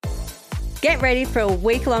Get ready for a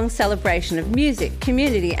week-long celebration of music,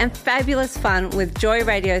 community and fabulous fun with Joy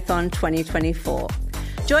Radiothon 2024.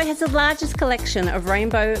 Joy has the largest collection of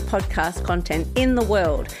rainbow podcast content in the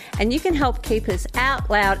world, and you can help keep us out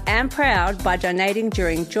loud and proud by donating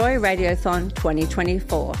during Joy Radiothon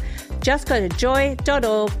 2024. Just go to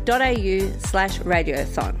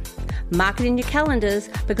joy.org.au/radiothon. Mark it in your calendars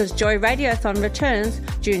because Joy Radiothon returns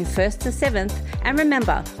June 1st to 7th, and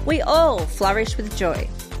remember, we all flourish with joy.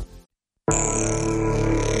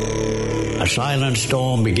 A silent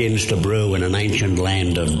storm begins to brew in an ancient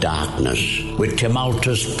land of darkness. With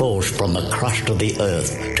tumultuous force from the crust of the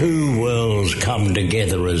earth, two worlds come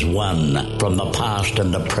together as one, from the past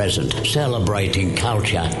and the present, celebrating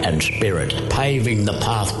culture and spirit, paving the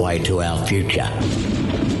pathway to our future.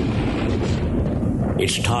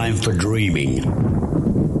 It's time for dreaming.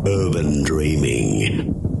 Urban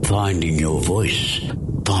dreaming. Finding your voice.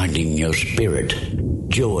 Finding your spirit.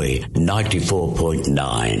 Joy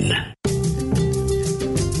 94.9.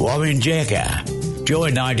 Wawinjeka. Joy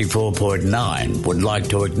 94.9 would like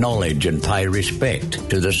to acknowledge and pay respect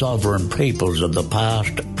to the sovereign peoples of the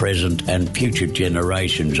past, present and future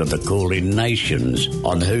generations of the Kulin nations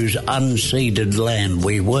on whose unceded land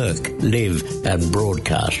we work, live and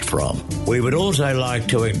broadcast from. We would also like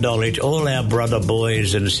to acknowledge all our brother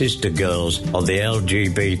boys and sister girls of the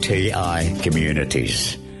LGBTI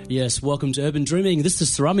communities. Yes, welcome to Urban Dreaming. This is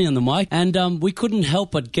Sarami on the mic, and we couldn't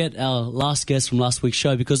help but get our last guest from last week's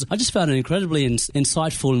show because I just found it incredibly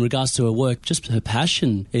insightful in regards to her work, just her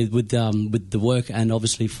passion with the work, and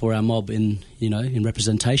obviously for our mob in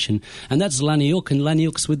representation. And that's Lani Yook, and Lani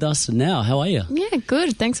Yook's with us now. How are you? Yeah,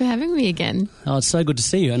 good. Thanks for having me again. Oh, it's so good to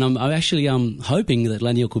see you, and I'm actually hoping that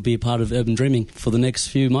Lani Yook will be a part of Urban Dreaming for the next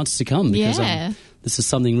few months to come because. Yeah. This is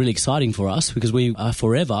something really exciting for us because we are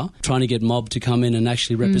forever trying to get Mob to come in and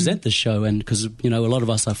actually represent the show, and because, a lot of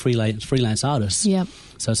us are freelance artists. Yep.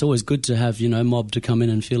 So it's always good to have, Mob to come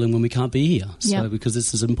in and fill in when we can't be here. So because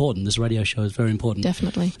this is important. This radio show is very important.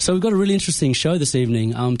 Definitely. So we've got a really interesting show this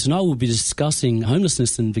evening. Tonight we'll be discussing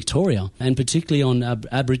homelessness in Victoria, and particularly on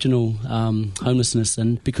Aboriginal homelessness,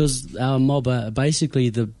 and because our mob are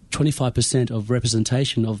basically the 25% of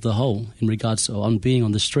representation of the whole in regards to on being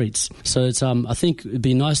on the streets. So it's I think it'd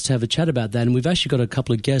be nice to have a chat about that, and we've actually got a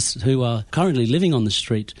couple of guests who are currently living on the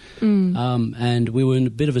street, and we were in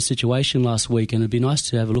a bit of a situation last week, and it'd be nice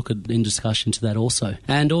to have a look in discussion to that also.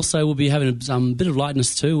 And also we'll be having a bit of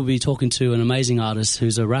lightness too. We'll be talking to an amazing artist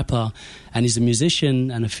who's a rapper, and he's a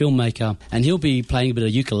musician and a filmmaker, and he'll be playing a bit of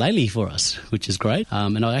ukulele for us, which is great.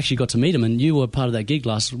 And I actually got to meet him, and you were part of that gig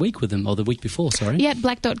last week with him, or the week before, sorry. Yeah,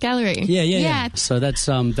 Black Dot Gallery. Yeah. So that's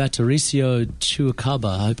Vataricio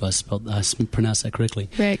Chuakaba. I hope I pronounced that correctly.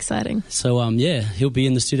 Very exciting. So, he'll be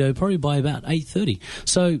in the studio probably by about 8:30.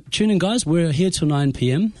 So tune in, guys. We're here till 9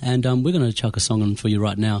 p.m, and we're going to chuck a song on for you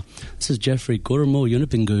right now. This is Jeffrey Goromo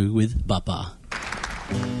Yunipingu with Bapa.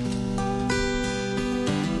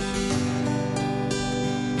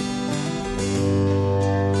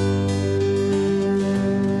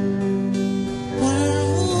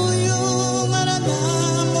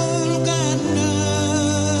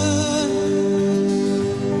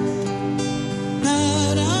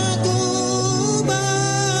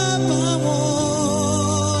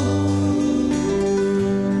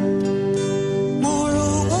 Moro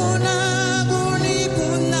ona guni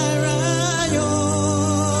punarayo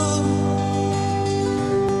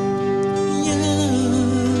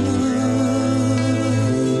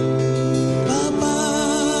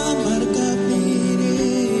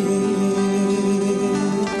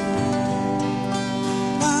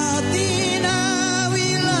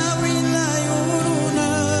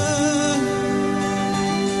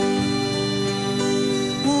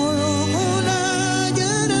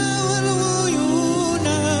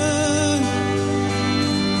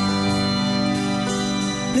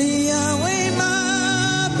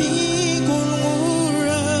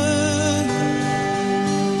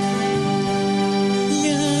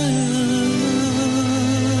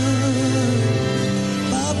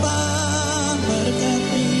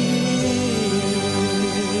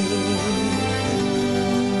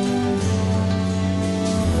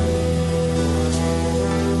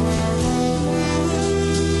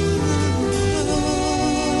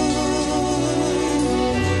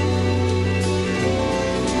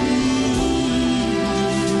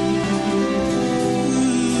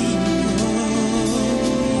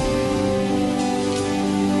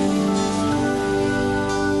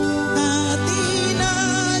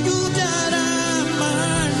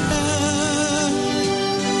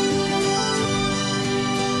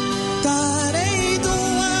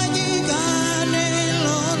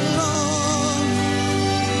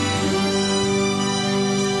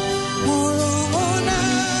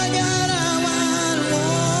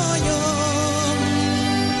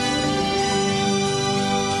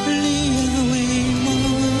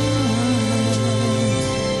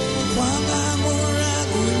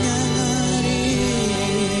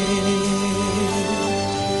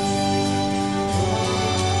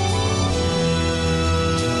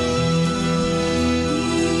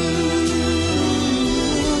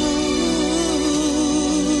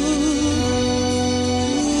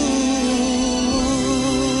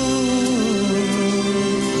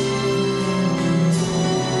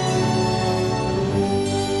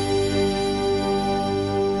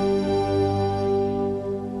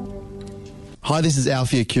Hi, this is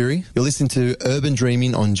Alfie Akuri. You're listening to Urban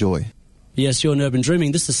Dreaming on Joy. Yes, you're on Urban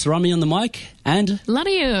Dreaming. This is Sarami on the mic and...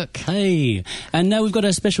 Laniuk. Hey. And now we've got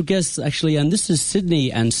our special guests, actually, and this is Sydney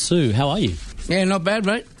and Sue. How are you? Yeah, not bad,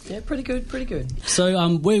 mate. Yeah, pretty good.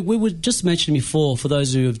 So we were just mentioning before, for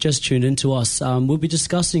those who have just tuned in to us, we'll be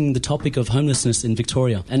discussing the topic of homelessness in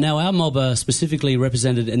Victoria. And now our mob are specifically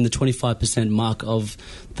represented in the 25% mark of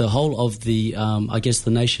the whole of the,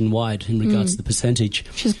 the nationwide in regards to the percentage.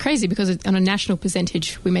 Which is crazy because on a national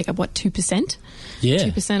percentage, we make up, 2%? Yeah. 2%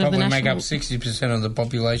 of the national... Probably make up 60% of the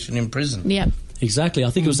population in prison. Yeah. Exactly. I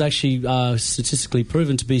think it was actually statistically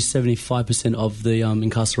proven to be 75% of the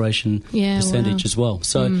incarceration percentage as well.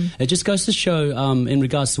 So it just goes to show, in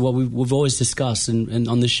regards to what we've always discussed and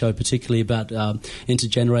on this show, particularly about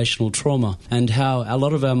intergenerational trauma and how a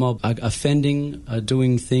lot of our mob are offending, are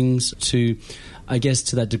doing things to, I guess,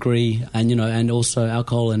 to that degree, and and also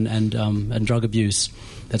alcohol and drug abuse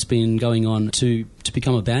that's been going on to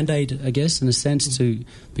become a band-aid, I guess, in a sense,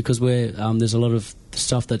 because there's a lot of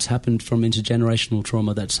stuff that's happened from intergenerational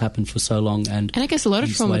trauma that's happened for so long. And I guess a lot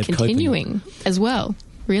of trauma continuing as well.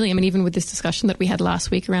 Really, I mean, even with this discussion that we had last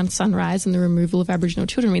week around Sunrise and the removal of Aboriginal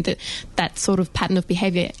children, I mean, that sort of pattern of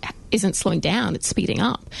behaviour isn't slowing down, it's speeding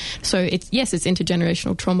up. So it's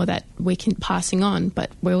intergenerational trauma that we're passing on,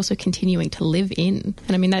 but we're also continuing to live in.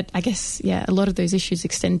 And I mean, a lot of those issues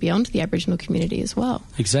extend beyond the Aboriginal community as well.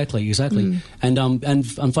 Exactly. And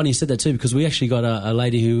I'm funny you said that too, because we actually got a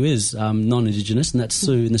lady who is non-Indigenous, and that's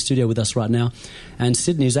Sue in the studio with us right now. And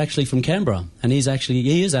Sydney is actually from Canberra, and he is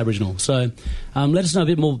Aboriginal. So let us know a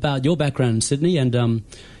bit more about your background, Sydney, and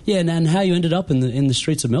how you ended up in the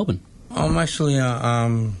streets of Melbourne. I'm actually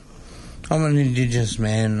I'm an Indigenous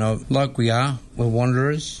man. We're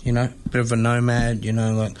wanderers, bit of a nomad,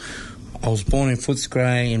 I was born in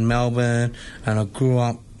Footscray in Melbourne, and I grew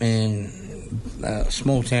up in a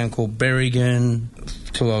small town called Berrigan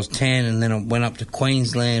till I was 10, and then I went up to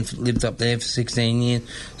Queensland, lived up there for 16 years,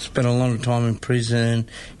 spent a lot of time in prison,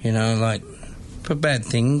 for bad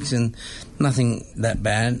things, and nothing that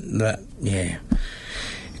bad, but yeah.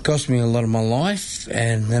 It cost me a lot of my life,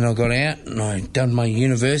 and then I got out and I done my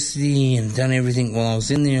university and done everything while I was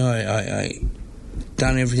in there. I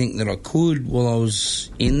done everything that I could while I was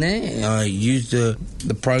in there. I used the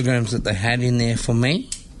programs that they had in there for me,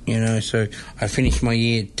 so I finished my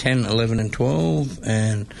year 10, 11 and 12,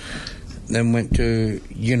 and then went to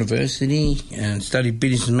university and studied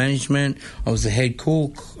business management. I was the head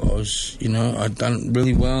cook. I'd done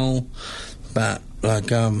really well, but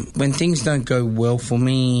when things don't go well for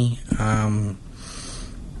me, I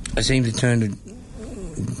seem to turn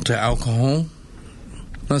to alcohol.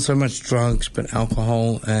 Not so much drugs, but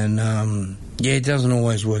alcohol. And, it doesn't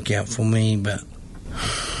always work out for me, but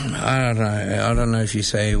I don't know. I don't know if you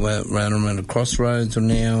say, I'm at a crossroads or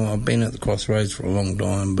now. I've been at the crossroads for a long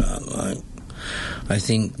time, but, I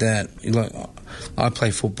think that, I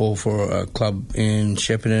play football for a club in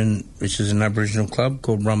Shepparton, which is an Aboriginal club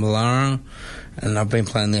called Rumbalara, and I've been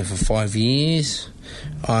playing there for 5 years.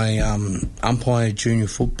 I umpire junior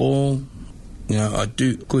football. I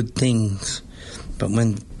do good things, but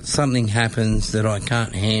when something happens that I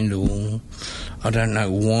can't handle, I don't know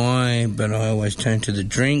why, but I always turn to the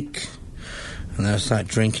drink, and then I start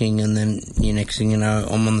drinking, and then next thing you know,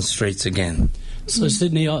 I'm on the streets again. So,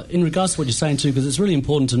 Sydney, in regards to what you're saying too, because it's really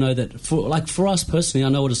important to know that for us personally, I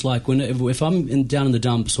know what it's like if I'm down in the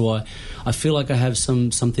dumps, or I feel like I have some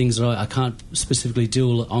things that I can't specifically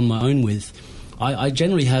deal on my own with. I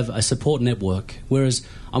generally have a support network. Whereas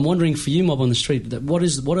I'm wondering for you, mob on the street, what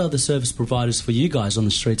are the service providers for you guys on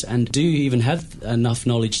the streets, and do you even have enough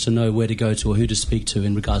knowledge to know where to go to or who to speak to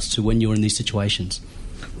in regards to when you're in these situations?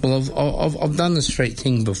 Well, I've done the street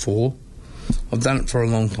thing before. I've done it for a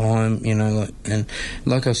long time, and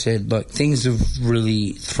like I said, things have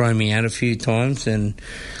really thrown me out a few times, and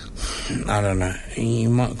I don't know, you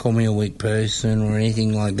might call me a weak person or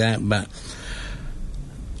anything like that, but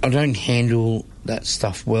I don't handle that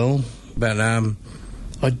stuff well. But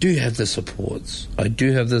I do have the supports. But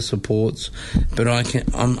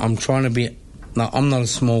I'm trying to be. I'm not a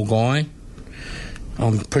small guy.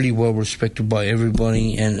 I'm pretty well respected by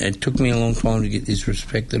everybody, and it took me a long time to get this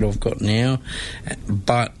respect that I've got now.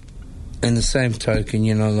 But in the same token,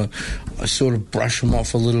 I sort of brush them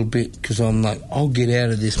off a little bit because I'm like, I'll get out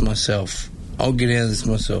of this myself. I'll get out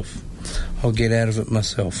of it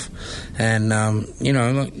myself. And,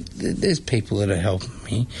 there's people that are helping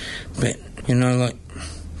me. But,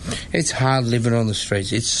 it's hard living on the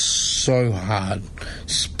streets. It's so hard,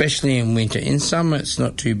 especially in winter. In summer, it's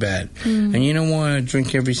not too bad. And you know why I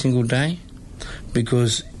drink every single day?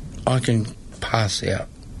 Because I can pass out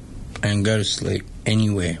and go to sleep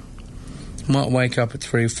anywhere. Might wake up at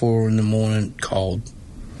 3 or 4 in the morning cold,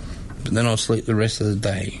 but then I'll sleep the rest of the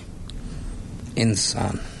day in the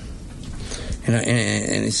sun. You know,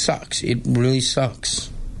 and it sucks. It really sucks.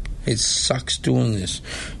 It sucks doing this.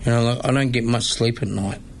 You know, like, I don't get much sleep at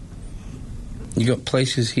night. You got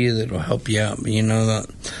places here that will help you out, but you know that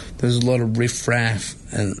there's a lot of riff-raff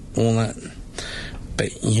and all that.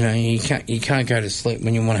 But you know, you can't go to sleep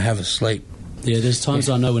when you want to have a sleep. Yeah, there's times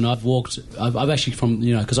I know when I've walked. I've actually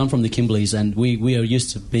because I'm from the Kimberleys and we are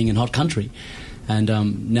used to being in hot country, and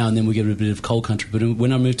now and then we get a bit of cold country. But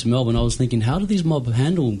when I moved to Melbourne, I was thinking, how do these mob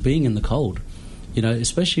handle being in the cold? You know,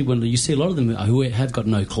 especially when you see a lot of them who have got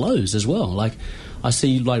no clothes as well. Like I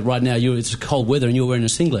see, like right now, it's cold weather and you're wearing a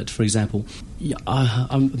singlet, for example.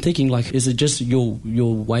 I'm thinking, like, is it just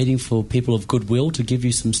you're waiting for people of goodwill to give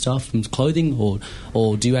you some stuff and clothing,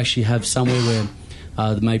 or do you actually have somewhere where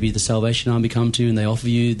maybe the Salvation Army come to and they offer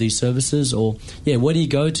you these services? Or, where do you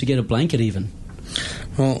go to get a blanket even?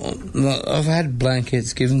 Well, I've had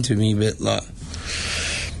blankets given to me, but, like...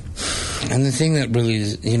 And the thing that really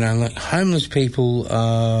is, you know, like, homeless people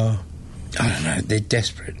are... I don't know, they're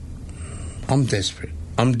desperate. I'm desperate.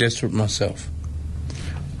 I'm desperate myself.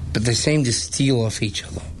 But they seem to steal off each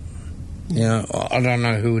other. You know, I don't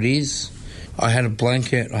know who it is. I had a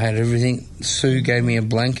blanket, I had everything. Sue gave me a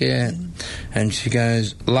blanket, and she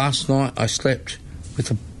goes, last night I slept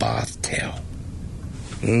with a bath towel,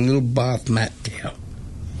 a little bath mat towel,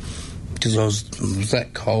 because I was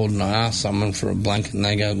that cold, and I asked someone for a blanket, and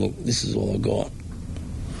they go, look, this is all I got.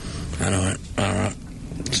 And I went, all right.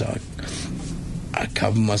 So I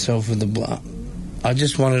covered myself with the blanket. I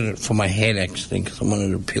just wanted it for my head, actually, because I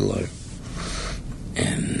wanted a pillow.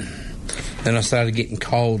 And then I started getting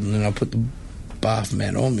cold, and then I put the bath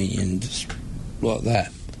mat on me and just like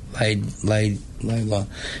that laid like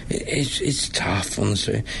it's tough on the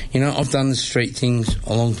street. You know, I've done the street things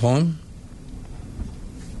a long time.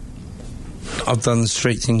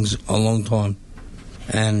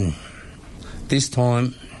 And this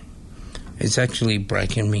time it's actually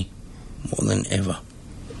breaking me more than ever,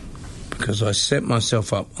 because I set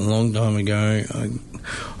myself up a long time ago.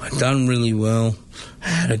 I done really well, I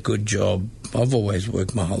had a good job, I've always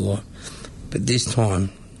worked my whole life. But this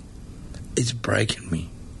time, it's breaking me.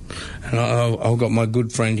 And I've got my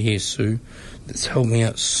good friend here, Sue, that's helped me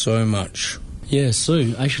out so much. Yeah,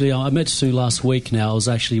 Sue. Actually, I met Sue last week now. I was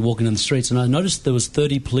actually walking in the streets and I noticed there was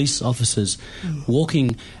 30 police officers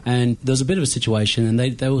walking, and there was a bit of a situation, and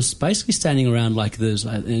they were basically standing around like there's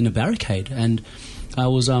in a barricade. And I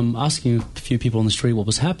was asking a few people on the street what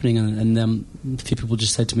was happening, and a few people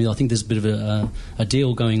just said to me, I think there's a bit of a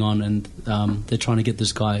deal going on, and they're trying to get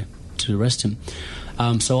this guy to arrest him.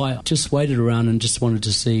 So I just waited around and just wanted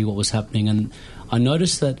to see what was happening, and I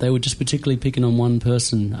noticed that they were just particularly picking on one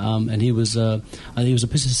person, and he was a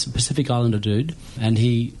Pacific Islander dude, and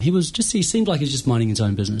he seemed like he was just minding his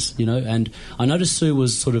own business, you know. And I noticed Sue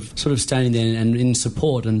was sort of standing there and in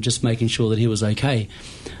support and just making sure that he was okay.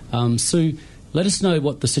 Sue, let us know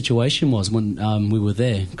what the situation was when we were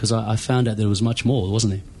there, because I found out there was much more,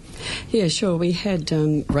 wasn't there? Yeah, sure. We had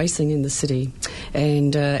racing in the city,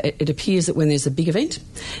 and it appears that when there's a big event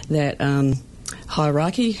that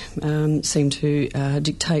hierarchy seem to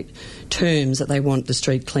dictate terms that they want the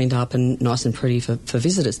street cleaned up and nice and pretty for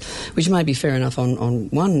visitors, which may be fair enough in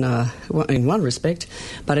one respect,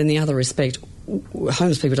 but in the other respect,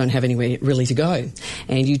 homeless people don't have anywhere really to go,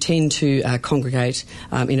 and you tend to congregate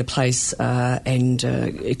in a place and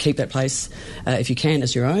keep that place, if you can,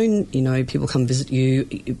 as your own. You know, people come visit you,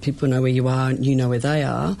 people know where you are, and you know where they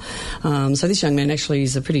are. So this young man actually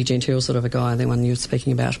is a pretty genteel sort of a guy, the one you were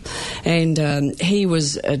speaking about, and he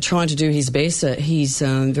was trying to do his best. He's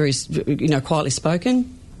very, quietly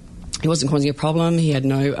spoken. He wasn't causing a problem. He had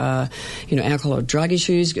no, alcohol or drug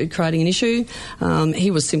issues creating an issue. He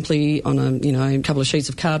was simply on a couple of sheets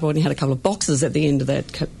of cardboard, and he had a couple of boxes at the end of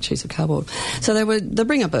that sheets of cardboard. So they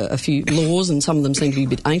bring up a few laws, and some of them seem to be a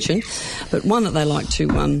bit ancient. But one that they like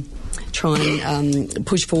to try and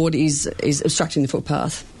push forward is obstructing the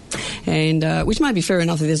footpath. And which may be fair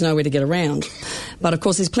enough if there's nowhere to get around, but of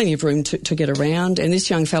course there's plenty of room to get around. And this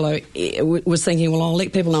young fellow was thinking, well, I'll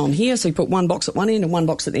let people know I'm here, so he put one box at one end and one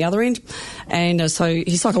box at the other end, and so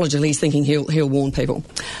he psychologically is thinking he'll warn people.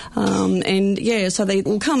 So they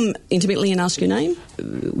will come intimately and ask your name,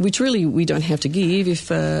 which really we don't have to give if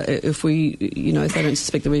we if they don't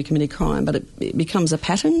suspect that we committed crime, but it becomes a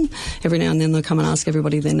pattern. Every now and then they'll come and ask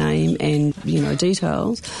everybody their name and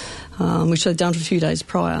details. Which they'd done for a few days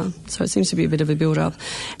prior. So it seems to be a bit of a build-up.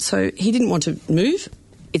 So he didn't want to move.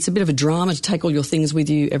 It's a bit of a drama to take all your things with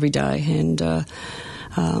you every day, and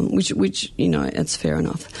which that's fair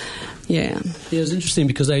enough. Yeah. Yeah, it was interesting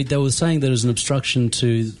because they were saying there was an obstruction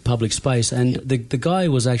to public space, and the guy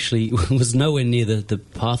was nowhere near the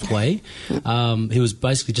pathway. He was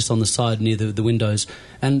basically just on the side near the windows.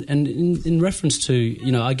 And in reference to,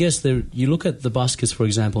 I guess you look at the buskers, for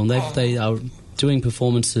example, and they are doing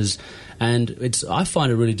performances, and I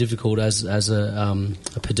find it really difficult as a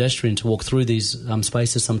pedestrian to walk through these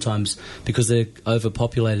spaces sometimes because they're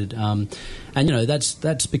overpopulated, and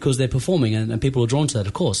that's because they're performing, and people are drawn to that,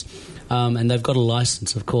 of course, and they've got a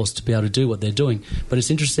license, of course, to be able to do what they're doing. But it's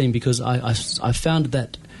interesting because I found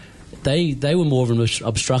that they were more of an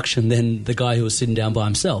obstruction than the guy who was sitting down by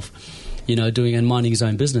himself, doing and minding his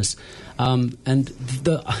own business. And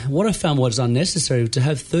what I found was unnecessary to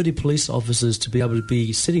have 30 police officers to be able to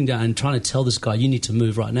be sitting down and trying to tell this guy, you need to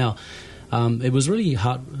move right now. It was really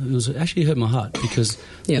hard. It actually hurt my heart because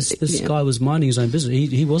this guy was minding his own business.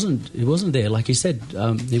 He wasn't there, like he said.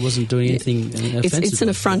 He wasn't doing anything offensive. It's an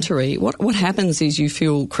effrontery. What happens is you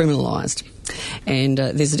feel criminalised, and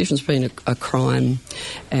there's a difference between a crime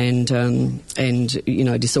and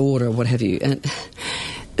disorder or what have you. And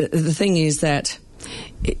the thing is that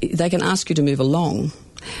they can ask you to move along,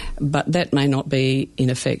 but that may not be, in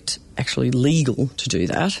effect, actually legal to do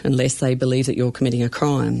that unless they believe that you're committing a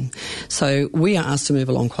crime. So we are asked to move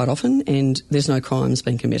along quite often, and there's no crimes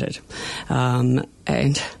being committed,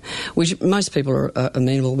 and which most people are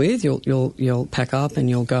amenable with. You'll pack up and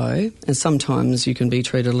you'll go, and sometimes you can be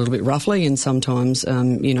treated a little bit roughly, and sometimes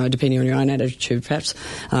depending on your own attitude, perhaps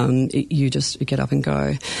you just get up and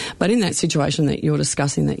go. But in that situation that you're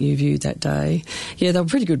discussing that you viewed that day, they were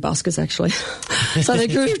pretty good buskers actually. So they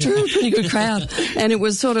drew a pretty good crowd, and it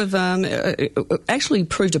was sort of actually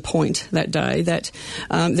proved a point that day that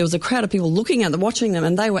there was a crowd of people looking at them, watching them,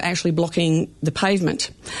 and they were actually blocking the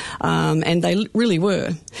pavement, and they really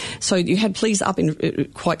were. So you had police up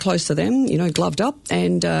in quite close to them, gloved up,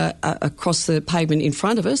 and across the pavement in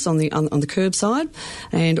front of us on the curbside,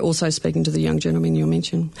 and also speaking to the young gentleman you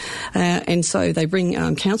mentioned. And so they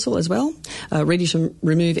bring counsel as well, ready to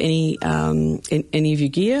remove any of your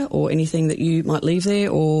gear or anything that you might leave there,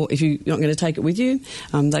 or if you're not going to take it with you,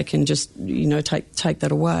 they can just take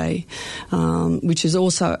that away, which is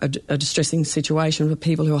also a distressing situation for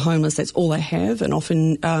people who are homeless. That's all they have, and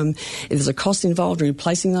often if there's a cost involved in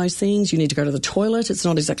replacing those things. You need to go to the toilet. It's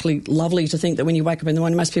not exactly lovely to think that when you wake up in the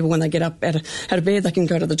morning, most people when they get up out of bed, they can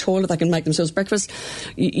go to the toilet, they can make themselves breakfast.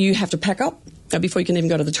 You have to pack up before you can even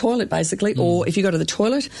go to the toilet, basically. Or if you go to the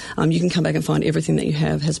toilet, you can come back and find everything that you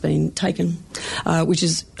have has been taken, which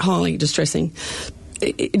is highly distressing.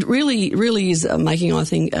 It really is making, I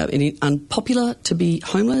think, it unpopular to be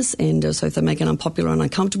homeless, and so if they make it unpopular and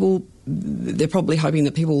uncomfortable, they're probably hoping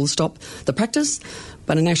that people will stop the practice.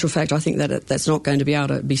 But in actual fact, I think that that's not going to be able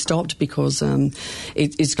to be stopped because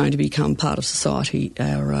it's going to become part of society.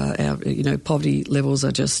 Our poverty levels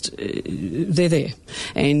are just they're there,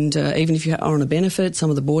 and even if you are on a benefit, some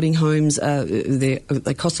of the boarding homes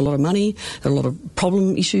they cost a lot of money. There are a lot of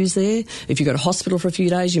problem issues there. If you go to hospital for a few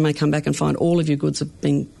days, you may come back and find all of your goods have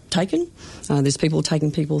been taken. There's people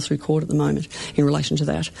taking people through court at the moment in relation to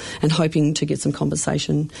that and hoping to get some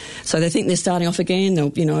compensation. So they think they're starting off again. They'll,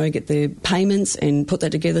 get their payments and put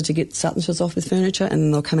that together to get such off with furniture, and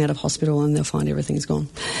then they'll come out of hospital and they'll find everything's gone.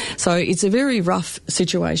 So it's a very rough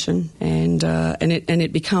situation, and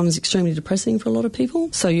it becomes extremely depressing for a lot of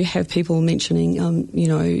people. So you have people mentioning,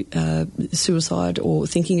 suicide or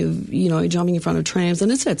thinking of, jumping in front of trams,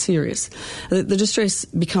 and it's that serious. The distress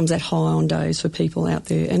becomes that high on days for people out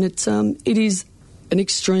there, and it is an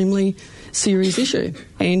extremely serious issue.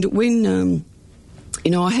 And when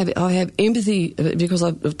I have empathy because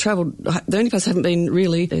I've travelled. The only place I haven't been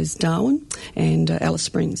really is Darwin and Alice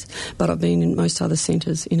Springs, but I've been in most other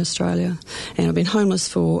centres in Australia, and I've been homeless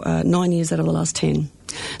for 9 years out of the last 10.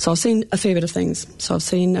 So I've seen a fair bit of things. So I've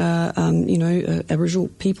seen, Aboriginal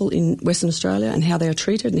people in Western Australia and how they are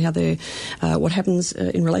treated and how they, what happens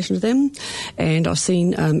in relation to them. And I've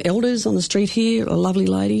seen elders on the street here, a lovely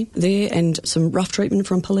lady there, and some rough treatment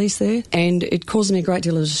from police there. And it causes me a great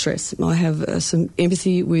deal of distress. I have some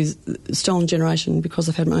empathy with stolen generation because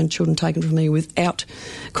I've had my own children taken from me without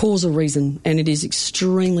cause or reason, and it is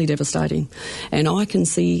extremely devastating. And I can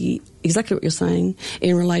see exactly what you're saying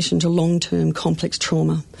in relation to long-term complex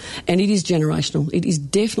trauma. And it is generational. It is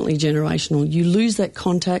definitely generational. You lose that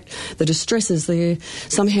contact, the distress is there,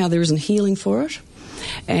 somehow there isn't healing for it.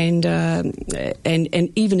 And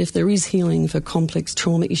even if there is healing for complex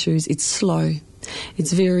trauma issues, it's slow.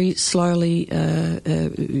 It's very slowly,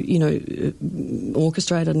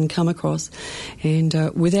 orchestrated and come across. And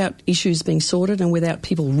without issues being sorted and without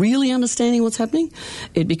people really understanding what's happening,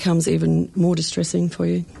 it becomes even more distressing for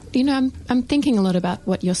you. You know, I'm thinking a lot about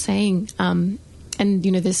what you're saying. And,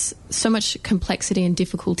 you know, there's so much complexity and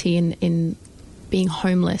difficulty in being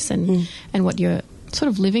homeless and what you're sort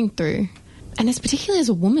of living through. And it's particularly as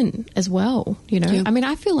a woman as well, you know. Yeah. I mean,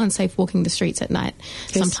 I feel unsafe walking the streets at night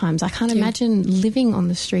sometimes. I can't imagine living on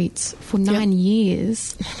the streets for 9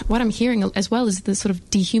 years. What I'm hearing as well is the sort of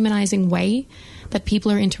dehumanising way that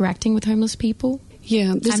people are interacting with homeless people.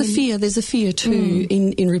 Yeah, there's a fear too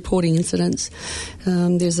in reporting incidents.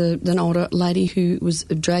 There's an older lady who was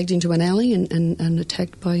dragged into an alley and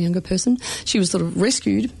attacked by a younger person. She was sort of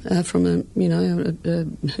rescued from a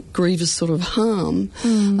grievous sort of harm,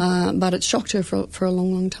 but it shocked her for a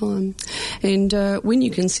long, long time. And when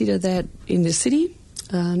you consider that in the city,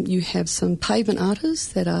 you have some pavement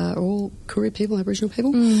artists that are all Koori people, Aboriginal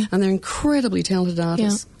people, and they're incredibly talented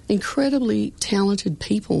artists. Yeah. Incredibly talented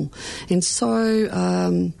people, and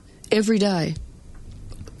so every day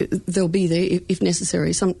they'll be there if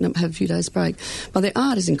necessary. Some have a few days break, but their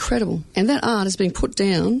art is incredible, and that art is being put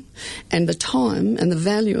down, and the time and the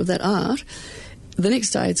value of that art, the next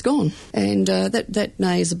day it's gone. And that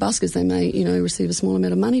may, as a buskers, they may receive a small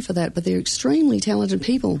amount of money for that, but they're extremely talented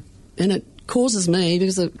people, and it causes me,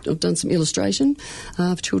 because I've done some illustration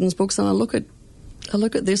for children's books, and I look at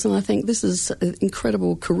this and I think this is an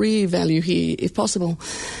incredible career value here, if possible.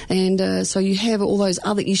 And so you have all those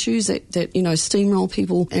other issues that steamroll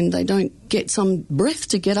people, and they don't get some breath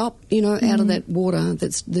to get up, out of that water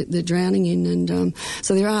that they're drowning in. And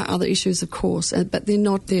so there are other issues, of course, but they're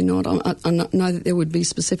not. I know that there would be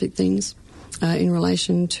specific things in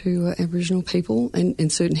relation to Aboriginal people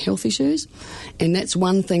and certain health issues. And that's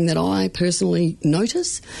one thing that I personally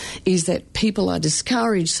notice, is that people are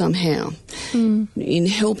discouraged somehow in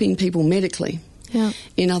helping people medically. Yeah.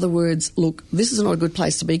 In other words, look, this is not a good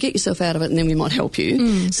place to be. Get yourself out of it and then we might help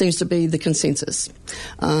you, seems to be the consensus.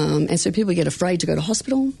 And so people get afraid to go to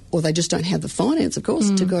hospital, or they just don't have the finance, of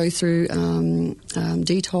course, to go through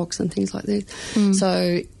detox and things like that.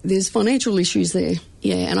 So there's financial issues there.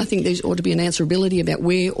 Yeah, and I think there ought to be an answerability about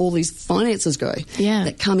where all these finances go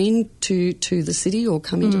that come into the city or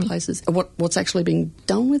come into places, what's actually being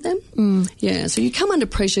done with them. Yeah, so you come under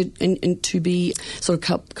pressure and to be sort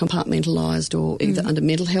of compartmentalised, or either under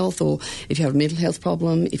mental health, or if you have a mental health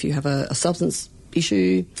problem, if you have a substance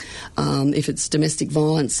issue, if it's domestic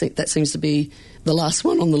violence, that seems to be the last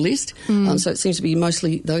one on the list. So it seems to be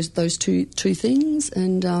mostly those two things,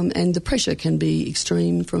 and the pressure can be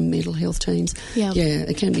extreme from mental health teams. Yeah,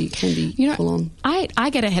 it can be full on. I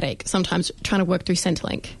get a headache sometimes trying to work through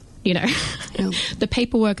Centrelink. The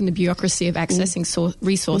paperwork and the bureaucracy of accessing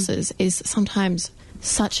resources is sometimes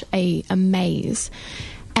such a maze.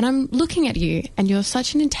 And I'm looking at you, and you're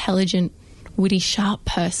such an intelligent, witty, sharp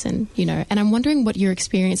person, and I'm wondering what your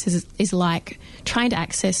experience is like trying to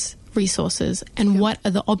access resources, and what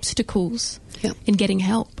are the obstacles in getting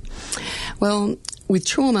help? Well, with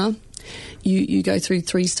trauma, you go through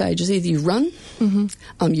 3 stages. Either you run,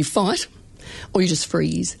 you fight, or you just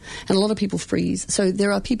freeze. And a lot of people freeze. So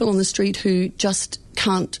there are people on the street who just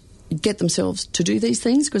can't get themselves to do these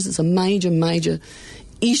things, because it's a major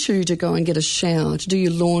issue to go and get a shower, to do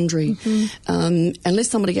your laundry. Unless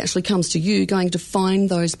somebody actually comes to you, going to find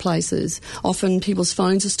those places. Often people's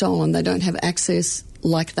phones are stolen. They don't have access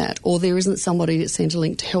like that, or there isn't somebody at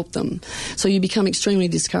Centrelink to help them. So you become extremely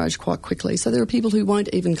discouraged quite quickly. So there are people who won't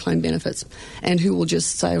even claim benefits, and who will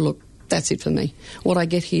just say, look, that's it for me. What I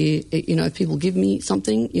get here, if people give me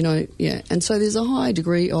something, And so there's a high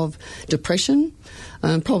degree of depression,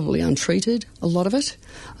 probably untreated, a lot of it.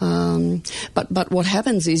 But what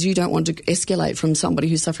happens is you don't want to escalate from somebody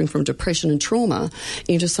who's suffering from depression and trauma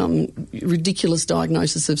into some ridiculous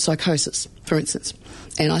diagnosis of psychosis, for instance.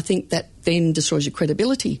 And I think that then destroys your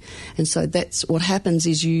credibility. And so that's what happens,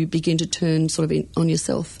 is you begin to turn sort of on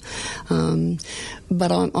yourself.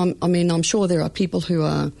 But I'm sure there are people who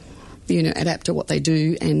are adapt to what they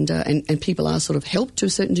do, and people are sort of helped to a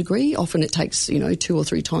certain degree. Often it takes 2 or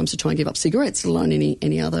 3 times to try and give up cigarettes, let alone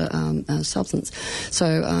any other substance.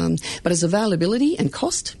 So, but it's availability and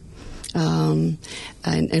cost, and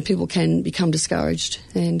people can become discouraged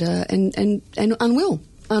and unwell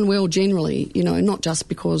unwell generally, not just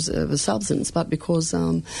because of a substance, but because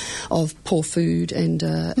of poor food and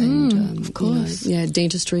of course.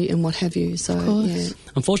 Dentistry and what have you. So, yeah.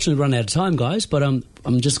 Unfortunately, we've run out of time, guys, but I'm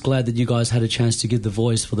just glad that you guys had a chance to give the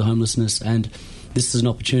voice for the homelessness, and this is an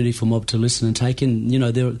opportunity for Mob to listen and take in.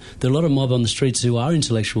 There are a lot of Mob on the streets who are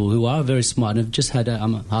intellectual, who are very smart, and have just had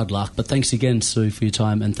hard luck. But thanks again, Sue, for your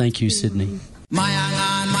time, and thank you, Sydney.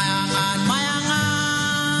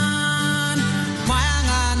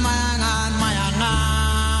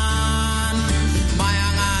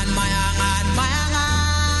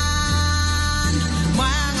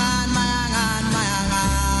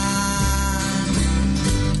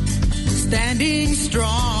 Standing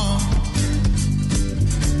strong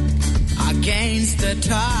against the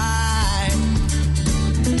tide,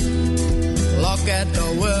 look at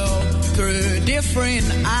the world through different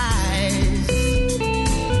eyes.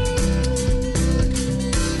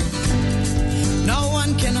 No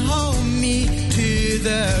one can hold me to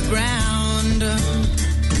the ground.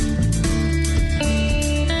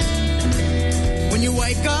 When you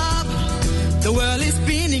wake up, the world is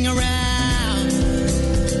spinning around.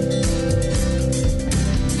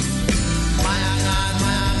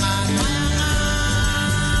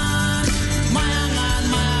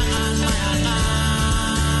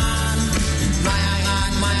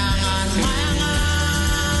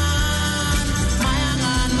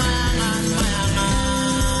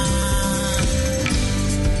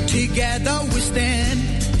 Together we stand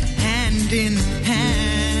hand in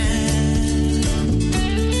hand,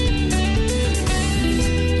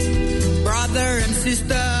 brother and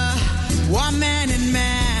sister, woman and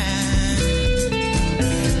man.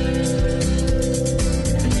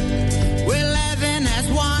 We're living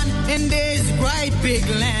as one in this great big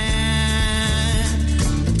land.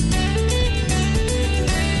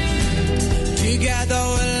 Together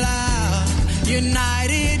we're love,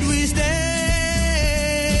 united we stand.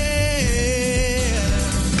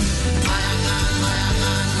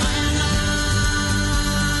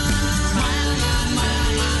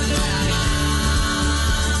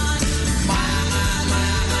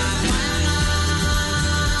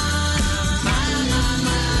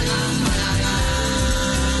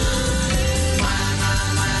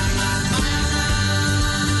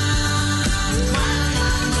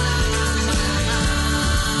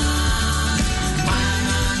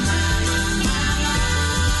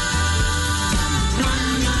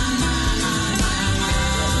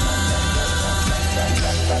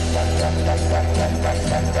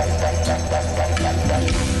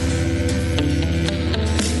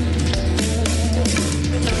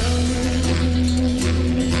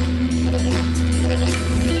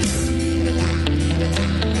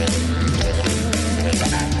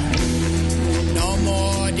 No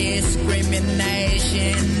more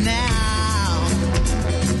discrimination now.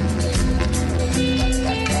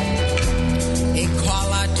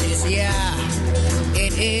 Equality's, yeah,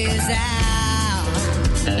 it is out.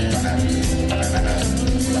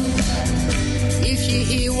 If you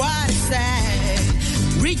hear what I say,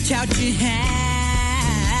 reach out your hand.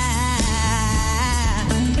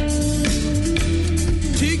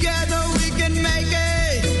 Together we can make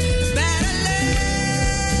it better land.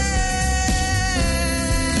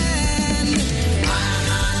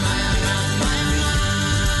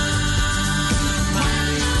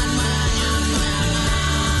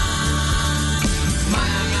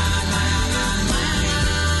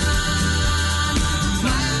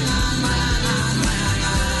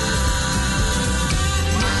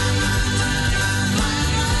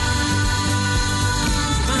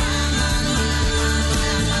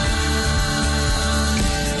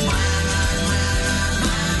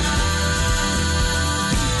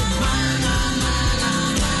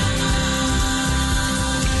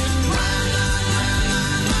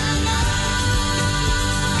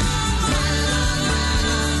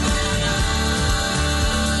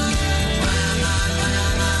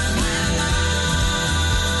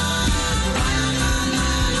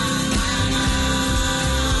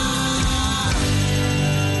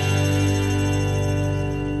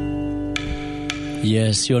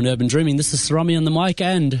 Yes, you're on Urban Dreaming. This is Sarami on the mic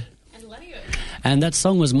and that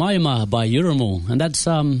song was Mayama by Yuramal, and that's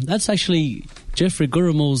actually Jeffrey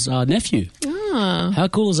Guramal's nephew. Ah, how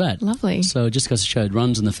cool is that? Lovely. So just goes to show it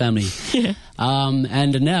runs in the family. Yeah.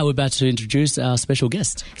 And now we're about to introduce our special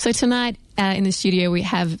guest. So tonight in the studio we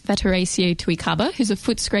have Veteracio Tuikaba, who's a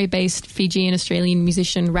Footscray-based Fijian-Australian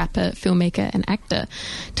musician, rapper, filmmaker and actor.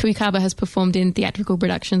 Tuikaba has performed in theatrical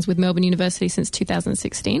productions with Melbourne University since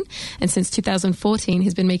 2016, and since 2014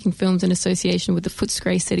 he's been making films in association with the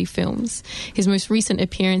Footscray City Films. His most recent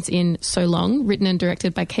appearance in So Long, written and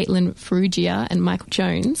directed by Caitlin Ferrugia and Michael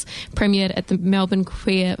Jones, premiered at the Melbourne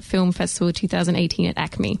Queer Film Festival 2018 at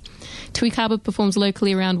ACME. Tuikaba performs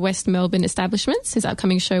locally around West Melbourne establishments. His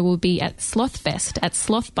upcoming show will be at Slothfest at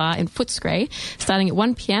Sloth Bar in Footscray, starting at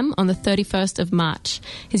 1 p.m. on the 31st of March.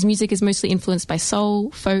 His music is mostly influenced by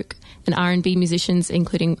soul, folk and R&B musicians,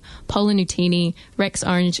 including Paula Nutini, Rex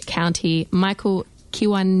Orange County, Michael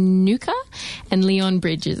Kiwanuka and Leon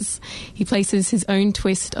Bridges. He places his own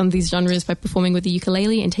twist on these genres by performing with the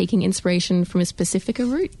ukulele and taking inspiration from his Pacifica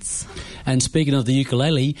roots. And speaking of the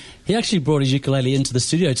ukulele, he actually brought his ukulele into the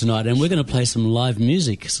studio tonight, and we're going to play some live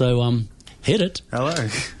music. So, hit it. Hello.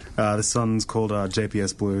 This song's called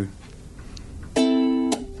JPS Blue.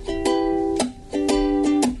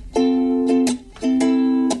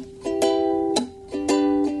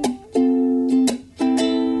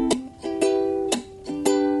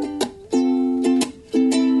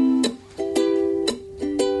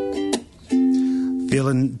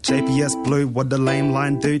 Feeling JPS Blue, what a lame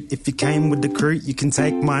line, dude. If you came with the crew, you can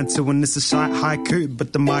take mine too. And it's a shy haiku,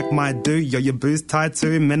 but the mic might do. Yo, your booze tied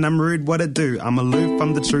too, man, I'm rude, what I do. I'm aloof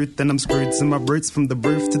from the truth, and I'm screwed to my roots. From the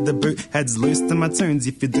roof to the boot, heads loose to my tunes.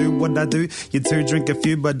 If you do what I do, you too drink a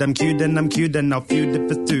few. But I'm cute and I'll feud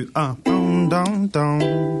if it's two. Dum dum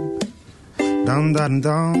dum, dum dum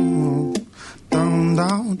dum, dum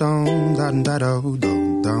dum dum,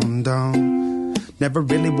 dum dum dum. Never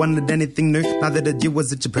really wanted anything new. Now that it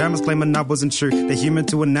was at your parents claiming I wasn't true. They're human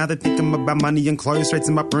to another, thinking about money and clothes. Straight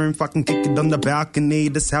to my room, fucking kick it on the balcony.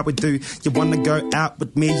 That's how we do. You wanna go out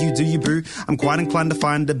with me, you do, you boo. I'm quite inclined to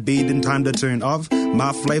find a beat in time to tune of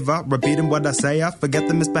my flavor. Repeating what I say, I forget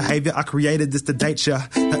the misbehavior. I created this to date ya.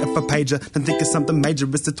 Now if I paid ya, then think it's something major.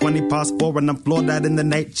 It's the 4:20 and I'm floored out in the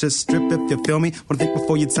nature strip, if you feel me. Wanna think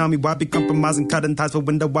before you tell me why be compromising, cutting ties for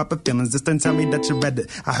window wiper feelings. Just don't tell me that you read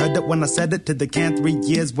it. I heard it when I said it to the can 3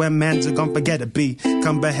 years when man's are gonna forget it.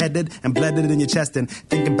 Become beheaded and blended in your chest and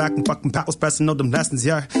thinking back when fucking Pat was pressing all them lessons,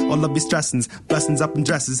 yeah. All of these stressings, blessings up in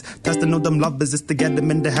dresses, testing all them lovers just to get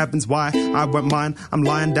them into heavens. Why? I want mine, I'm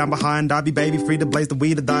lying down behind. I be baby free to blaze the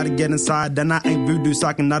weed or die to get inside. Then I ain't voodoo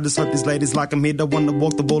psyching, I just hope these ladies like I'm here. Don't wanna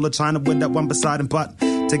walk the wall of China with that one beside him, but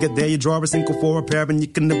to get there, you draw a single for a pair, and you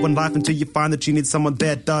can live one life until you find that you need someone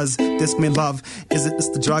that does this mean love. Is it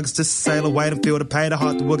just the drugs? Just sail away, don't feel the pay. The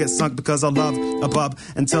heart that will get sunk because I love above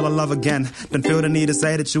until I love again. Don't feel the need to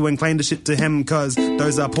say that you ain't claim the shit to him, cause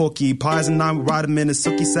those are porky pies and I will write them in a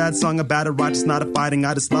sookie sad song about a righteous night of fighting.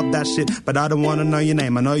 I just love that shit, but I don't wanna know your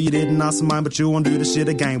name. I know you didn't ask for mine, but you won't do the shit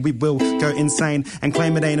again. We will go insane and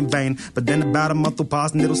claim it ain't in vain, but then about a month will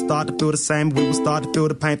pass and it'll start to feel the same. We will start to feel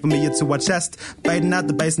the pain from ear to our chest, fading out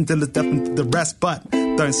the bass until it's deafened to the rest. But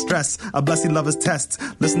don't stress, a blessed lover's test.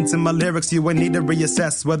 Listen to my lyrics, you ain't need to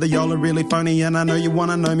reassess whether y'all are really phony. And I know you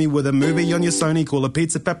wanna know me with a movie on your Sony, call a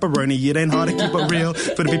pizza pepperoni. It ain't hard to keep it real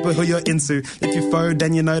for the people who you're into. If you foe,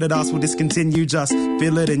 then you know that us will discontinue. Just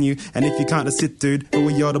feel it in you, and if you can't just sit, dude, who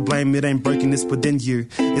are y'all to blame? It ain't broken, it's within you.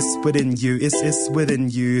 It's within you, it's within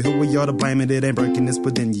you. Who are y'all to blame? It ain't broken, it's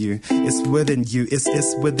within you. It's within you,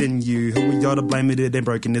 it's within you. Who are y'all to blame? It ain't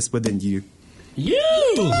broken, it's within you.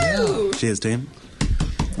 You! Cheers, team.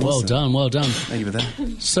 Well done, well done. Thank you for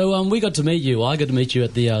that. So we got to meet you. I got to meet you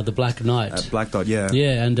at the Black Knight. Black Dot, yeah.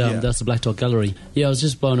 Yeah, and that's the Black Dot Gallery. Yeah, I was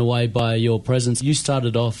just blown away by your presence. You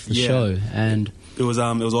started off the show, and it was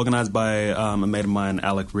organised by a mate of mine,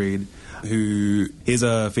 Alec Reed, who is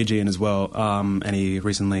a Fijian as well, and he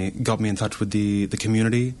recently got me in touch with the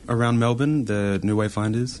community around Melbourne, the New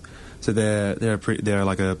Wayfinders. So they're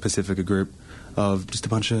like a Pacifica group of just a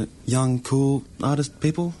bunch of young, cool artist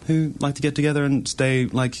people who like to get together and stay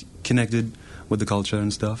like connected with the culture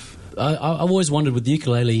and stuff. I've always wondered with the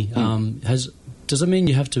ukulele, does it mean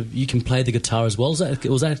you can play the guitar as well? I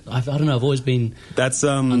don't know. I've always been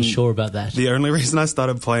unsure about that. The only reason I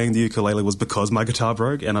started playing the ukulele was because my guitar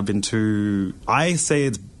broke, and I say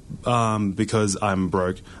it's because I'm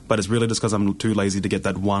broke, but it's really just because I'm too lazy to get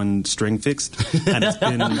that one string fixed, and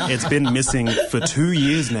it's been missing for 2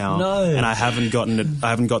 years now. No. And I haven't gotten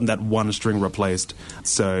that one string replaced.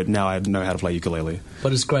 So now I know how to play ukulele.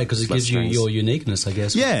 But it's great because it gives you your uniqueness, I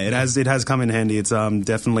guess. Yeah, it has come in handy. It's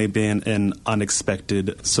definitely been an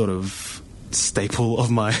unexpected sort of staple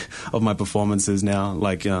of my performances now.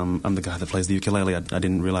 Like, I'm the guy that plays the ukulele. I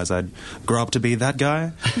didn't realize I'd grow up to be that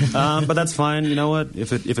guy. But that's fine. You know what?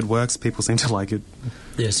 If it works, people seem to like it.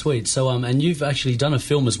 Yeah, sweet. So, and you've actually done a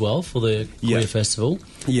film as well for the Queer Festival.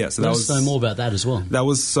 Yeah, so Let us know more about that as well. That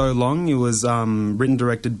was So Long. It was written,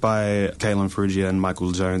 directed by Caitlin Ferrugia and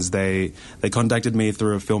Michael Jones. They contacted me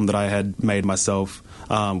through a film that I had made myself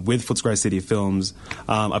with Footscray City Films.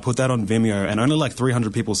 I put that on Vimeo, and only like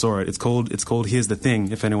 300 people saw it. It's called Here's the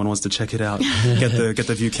Thing, if anyone wants to check it out, get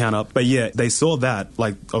the view count up. But yeah, they saw that,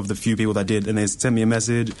 like, of the few people that did, and they sent me a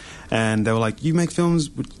message, and they were like, "You make films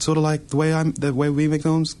sort of like the way we make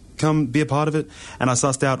films. Come be a part of it." And I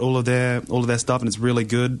sussed out all of their stuff, and it's really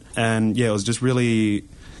good. And yeah, it was just really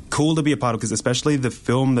cool to be a part of, because especially the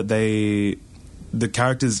film that the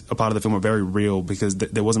characters a part of the film are very real, because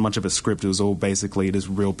there wasn't much of a script. It was all basically just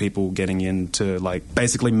real people getting in to, like,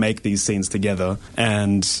 basically make these scenes together.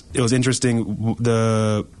 And it was interesting.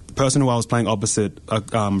 The person who I was playing opposite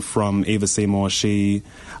from Eva Seymour, she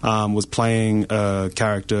was playing a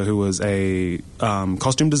character who was a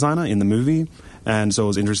costume designer in the movie. And so it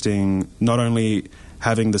was interesting not only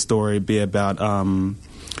having the story be about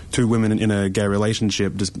two women in a gay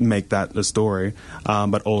relationship, just make that a story,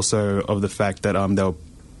 but also of the fact that they were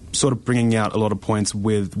sort of bringing out a lot of points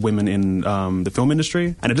with women in the film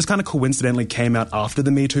industry. And it just kind of coincidentally came out after the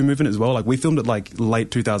Me Too movement as well. Like, we filmed it like late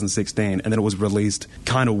 2016, and then it was released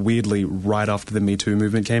kind of weirdly right after the Me Too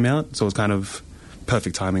movement came out. So it was kind of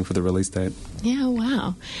perfect timing for the release date. Yeah,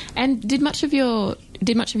 wow. And did much of your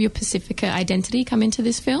Pacifica identity come into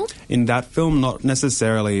this film? In that film, not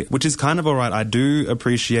necessarily, which is kind of all right. I do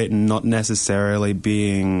appreciate not necessarily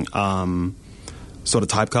being sort of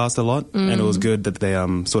typecast a lot, and it was good that they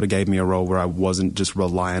sort of gave me a role where I wasn't just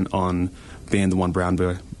reliant on being the one brown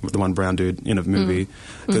dude in a movie,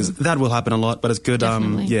 because that will happen a lot. But it's good.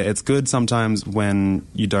 It's good sometimes when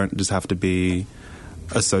you don't just have to be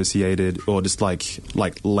associated or just like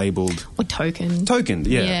labeled or tokened.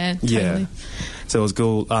 Totally. So it was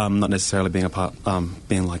cool, not necessarily being a part,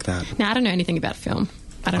 being like that. Now, I don't know anything about film.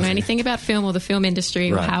 I don't know anything about film or the film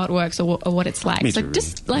industry or how it works or what it's like. Me so too,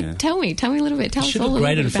 just really. tell me a little bit. Tell us all a little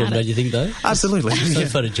bit about it. Should look great in a film, don't you think, though? Absolutely. So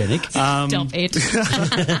photogenic. Stop it.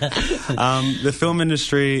 The film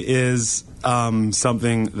industry is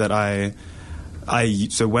something that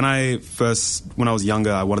so when I was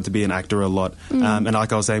younger, I wanted to be an actor a lot. And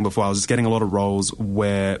like I was saying before, I was just getting a lot of roles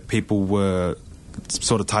where people were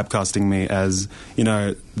sort of typecasting me as, you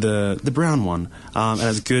know, the brown one. And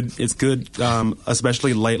it's good,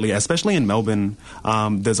 especially lately, especially in Melbourne.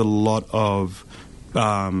 There's a lot of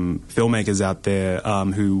filmmakers out there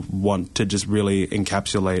who want to just really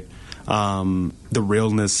encapsulate the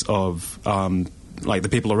realness of like the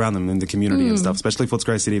people around them in the community and stuff, especially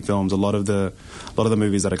Footscray City Films. A lot of the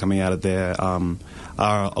movies that are coming out of there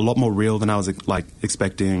are a lot more real than I was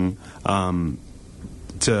expecting them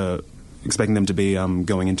to be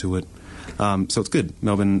going into it. So it's good.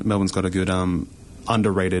 Melbourne's got a good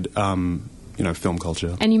underrated film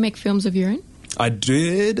culture. And you make films of your own? I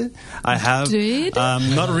did. I have.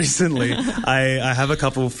 Not recently. I have a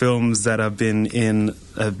couple of films that have been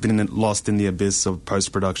lost in the abyss of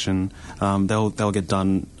post production. They'll get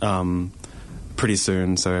done pretty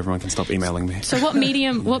soon, so everyone can stop emailing me. So what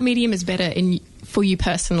medium is better for you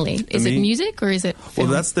personally? Is it music or is it film?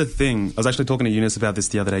 Well, that's the thing. I was actually talking to Eunice about this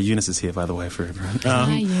the other day. Eunice is here, by the way, for everyone.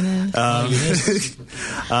 Hi, Eunice.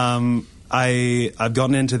 I've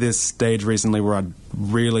gotten into this stage recently where I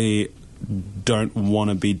really don't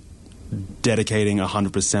want to be dedicating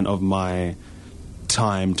 100% of my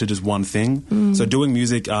time to just one thing. So doing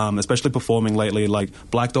music, especially performing lately, like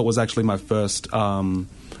Black Dot was actually my first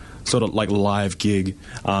sort of like live gig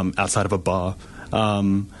outside of a bar.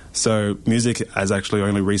 So music has actually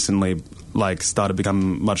only recently like started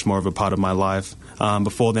becoming much more of a part of my life.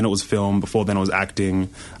 Before then it was film, before then it was acting.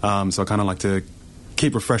 So I kind of like to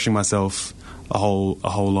keep refreshing myself a whole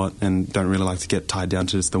lot, and don't really like to get tied down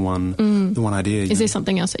to just the one idea. Is there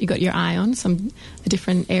something else that you got your eye on? A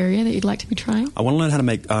different area that you'd like to be trying? I want to learn how to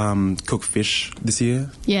make cook fish this year.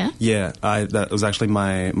 Yeah? Yeah, that was actually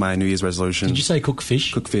my New Year's resolution. Did you say cook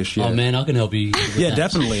fish? Cook fish, yeah. Oh man, I can help you with yeah, that.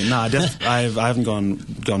 definitely. No, I haven't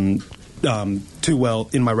gone too well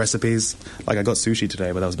in my recipes. Like I got sushi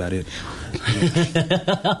today, but that was about it.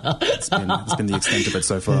 It's been the extent of it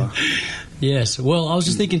so far. Yes. Well, I was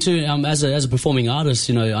just thinking too, as a performing artist,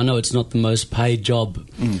 you know, I know it's not the most paid job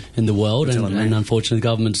in the world, and unfortunately the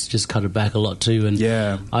government's just cut it back a lot too. And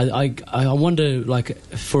I wonder, like,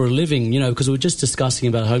 for a living, you know, because we were just discussing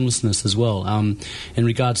about homelessness as well, in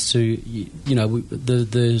regards to, you know,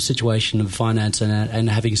 the situation of finance and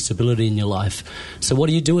having stability in your life. So what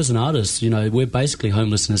do you do as an artist? You know, we're basically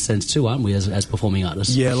homeless in a sense too, aren't we, as performing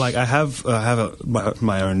artists? Yeah, like I have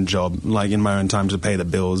my own job, like in my own time to pay the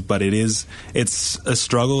bills, but it's a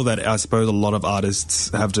struggle that I suppose a lot of artists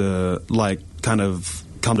have to, like, kind of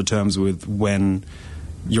come to terms with, when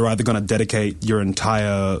you're either going to dedicate your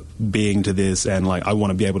entire being to this, and, like, I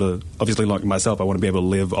want to be able to, obviously, like myself, I want to be able to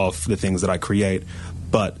live off the things that I create,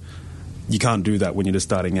 but you can't do that when you're just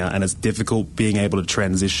starting out, and it's difficult being able to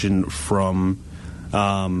transition from,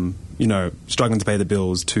 you know, struggling to pay the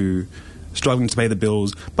bills to struggling to pay the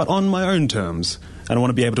bills, but on my own terms. And I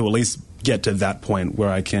want to be able to at least get to that point where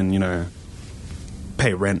I can, you know,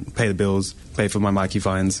 pay rent, pay the bills, pay for my Mikey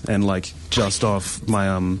fines, and, like, just off my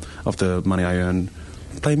off the money I earn,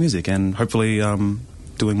 play music, and hopefully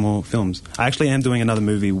doing more films. I actually am doing another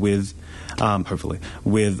movie with hopefully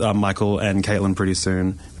with Michael and Caitlin pretty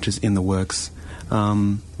soon, which is in the works.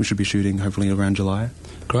 We should be shooting hopefully around July.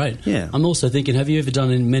 Great. Yeah. I'm also thinking, have you ever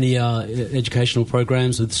done many educational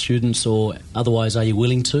programs with students, or otherwise are you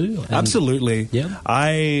willing to? Absolutely. Yeah.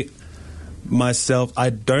 I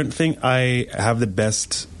don't think I have the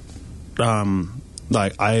best,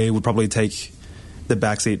 like, I would probably take the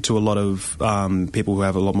backseat to a lot of people who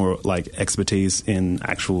have a lot more, like, expertise in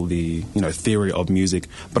the theory of music.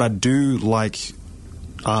 But I do like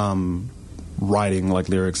writing, like,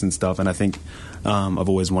 lyrics and stuff, and I think I've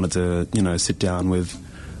always wanted to, you know, sit down with,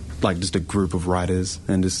 like, just a group of writers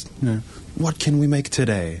and just, you know, what can we make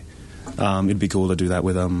today? It'd be cool to do that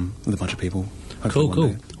with a bunch of people.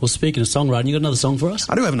 Cool. Well, speaking of songwriting, you got another song for us?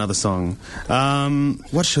 I do have another song.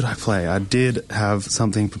 What should I play? I did have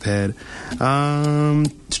something prepared. All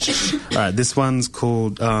right, this one's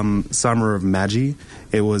called Summer of Maggie.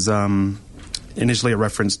 It was initially a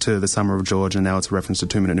reference to the Summer of George, and now it's a reference to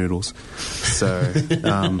 2 Minute Noodles. So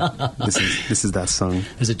this is that song.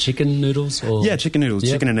 Is it chicken noodles? Or? Yeah, chicken noodles,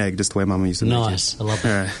 chicken and egg, just the way Mama used to make it. Nice, I love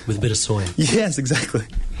that. Right. With a bit of soy. Yes, exactly.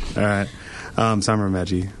 All right, Summer of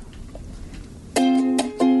Maggie.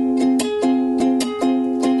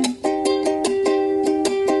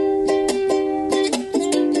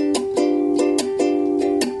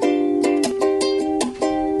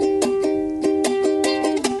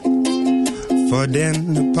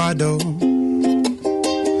 In the puddle,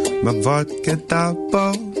 my vodka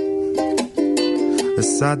double, a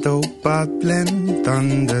saddle bubbling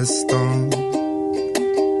thunderstorm,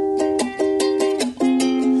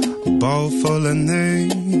 a bowl full of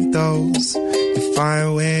noodles, you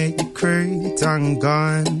fire where your crew done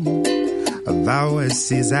gone, of hours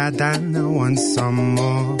she's had and I want some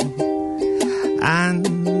more,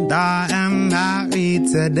 and I am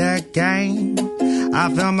married to the game. I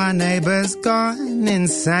feel my neighbors gone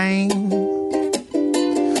insane.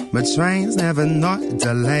 My train's never not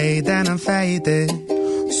delayed and I'm faded,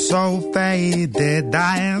 so faded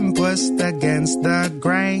I am pushed against the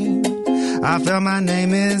grain. I feel my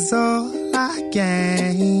name is all I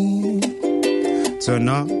gain. Turn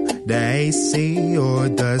up the AC or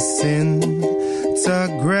the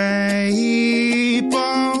disintegrate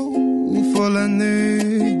bowl full of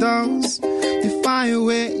noodles. You fire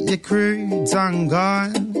with your crew done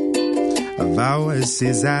gone. Of hours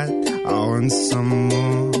is that I want some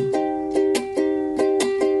more.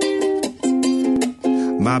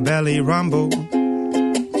 My belly rumble,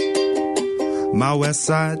 my west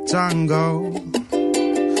side jungle.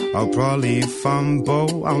 I'll probably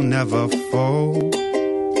fumble, I'll never fall.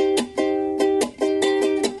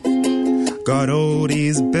 Got all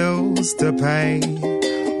these bills to pay.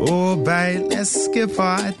 Oh, babe, let's skip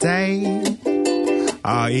our day.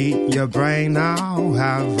 I'll eat your brain, I'll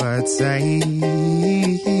have a taste.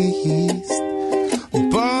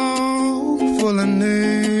 Bowl full of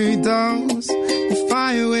noodles, you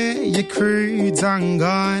fire with your crew done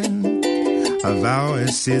gone. Of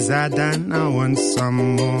hours she's had and I want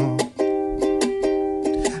some more.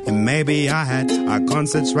 And maybe I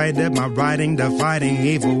concentrated my writing, fighting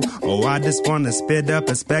evil. Oh, I just wanna spit a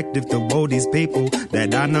perspective to all these people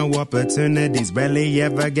that I know opportunities rarely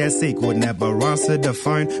ever get sequel. Never answer the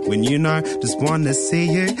phone when you know, just wanna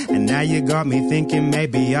see you. And now you got me thinking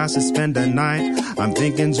maybe I should spend the night. I'm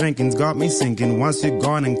thinking drinking's got me sinking. Once you're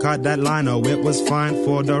gone and cut that line, oh, it was fine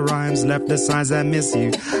for the rhymes, left the signs I miss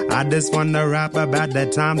you. I just wanna rap about the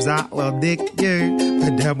times I will dick you,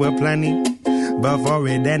 but there were plenty. Before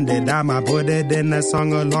it ended, I might put it in a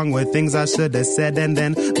song along with things I should have said. And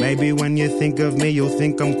then maybe when you think of me, you'll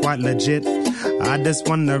think I'm quite legit. I just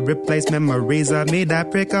wanna replace memories of me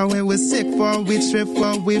that prick. Oh, it was sick for we trip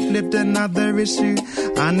for we flipped another issue.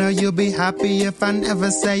 I know you'll be happy if I never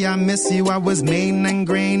say I miss you. I was mean and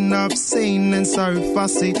green, obscene and so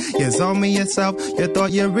fussy. You told me yourself, you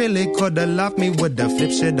thought you really coulda loved me. Woulda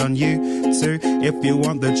flipped shit on you too. If you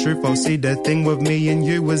want the truth, oh see the thing with me and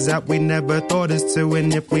you was that we never thought us to.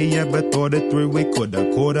 And if we ever thought it through, we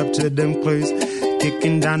coulda caught up to them clues.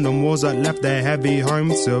 Kicking down the walls that left their heavy home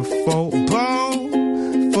to fall. Bowl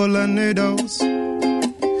full of noodles.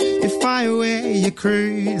 If I wear your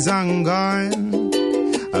cruise, I'm gone.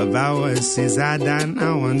 Of ours is I done,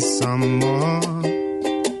 I want some more.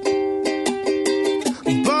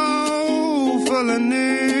 Bowl full of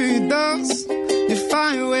noodles. If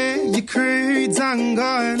I wear your cruise, I'm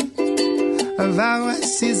gone. Of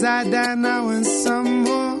ours is I done, I want some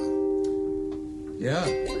more. Yeah.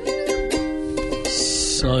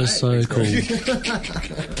 So cool.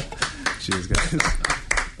 Cheers, guys.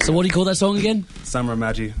 So what do you call that song again? Summer of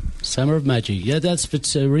Magi. Summer of Magi. Yeah, that's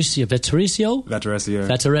Vaterecio. Vaterecio.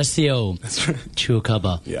 That's right.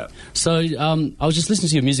 Chewbacca. Yeah. So I was just listening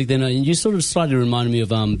to your music then, and you sort of slightly reminded me of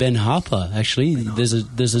Ben Harper, actually. There's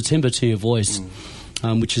a timbre to your voice.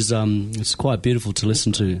 Which is it's quite beautiful to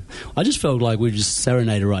listen to. I just felt like we were just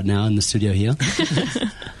serenaded right now in the studio here.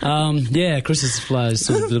 Yeah, Chris is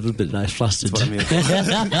sort of a little bit flustered.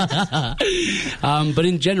 But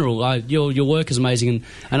in general, your work is amazing,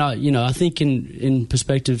 and I think in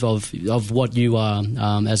perspective of what you are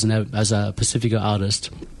as a Pacifica artist.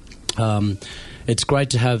 It's great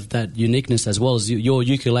to have that uniqueness as well as your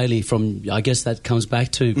ukulele from, I guess that comes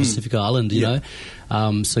back to Pacifica Island, you know.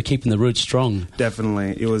 So keeping the roots strong.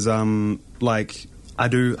 Definitely. It was like I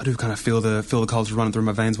do kind of feel the culture running through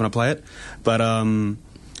my veins when I play it. But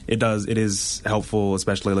it is helpful,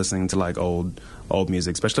 especially listening to like old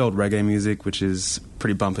music, especially old reggae music, which is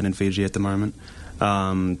pretty bumping in Fiji at the moment.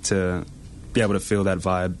 To be able to feel that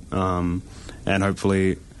vibe and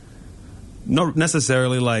hopefully not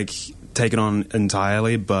necessarily like take it on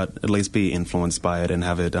entirely, but at least be influenced by it and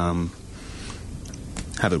have it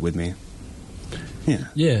with me.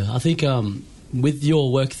 Yeah, I think with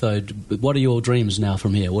your work though, what are your dreams now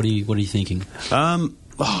from here? What are you thinking?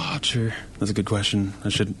 True. That's a good question. I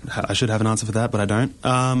should have an answer for that, but I don't.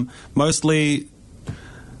 Mostly,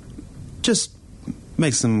 just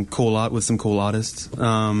make some cool art with some cool artists.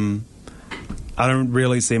 I don't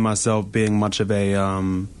really see myself being much of a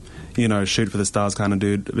shoot for the stars kind of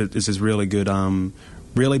dude. It's just really good,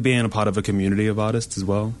 really being a part of a community of artists as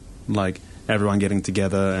well. Like, everyone getting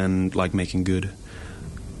together and, like, making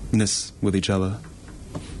goodness with each other.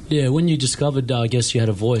 Yeah, when you discovered, I guess you had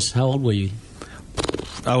a voice, how old were you?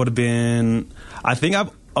 I would have been... I think I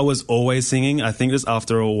was always singing. I think just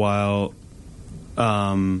after a while,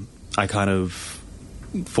 I kind of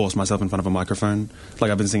forced myself in front of a microphone.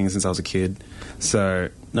 Like, I've been singing since I was a kid. So,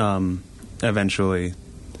 eventually...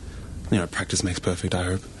 practice makes perfect, I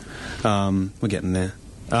hope. We're getting there.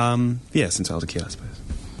 Since I was a kid, I suppose.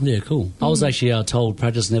 Yeah, cool. I was actually told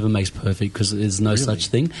practice never makes perfect because there's no such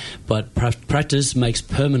thing, but practice makes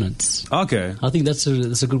permanence. Okay. I think that's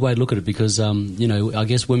a good way to look at it because, I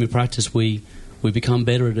guess when we practice, we become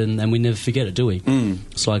better at it and we never forget it, do we?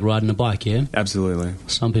 It's like riding a bike, yeah? Absolutely.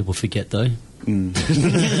 Some people forget, though.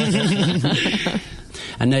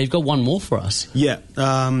 And now you've got one more for us. Yeah,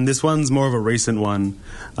 this one's more of a recent one.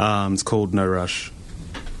 It's called No Rush.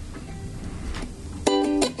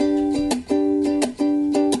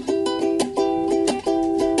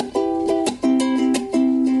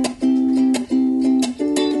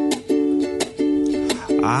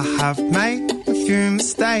 I have made a few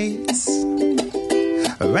mistakes.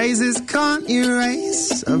 Erasers can't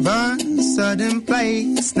erase a certain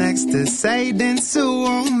place next to Satan to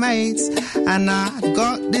old mates. And I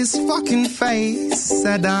got this fucking face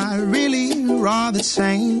that I really rather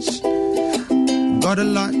change. Got a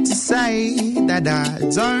lot to say that I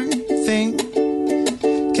don't think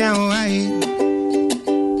can wait.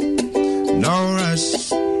 No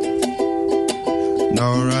rush,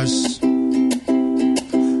 no rush,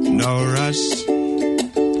 no rush.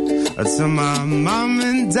 To my mum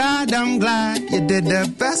and dad, I'm glad you did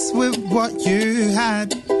the best with what you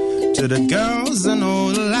had. To the girls and all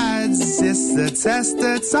the lads, it's the test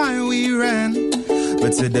of time we ran.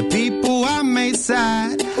 But to the people I made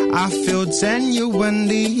sad, I feel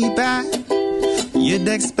genuinely bad. You'd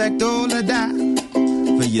expect all of that,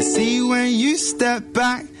 but you see when you step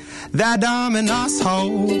back, that I'm an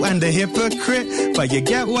asshole and a hypocrite. But you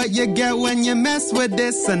get what you get when you mess with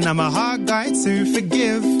this, and I'm a hard guy to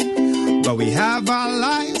forgive. but we have our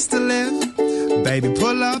lives to live. Baby,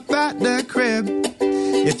 pull up at the crib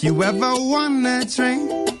if you ever want a drink,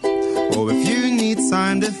 or if you need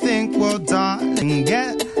time to think. Well, darling,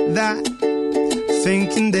 get that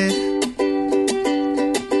thinking did.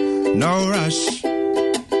 No rush,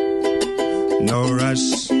 no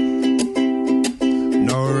rush,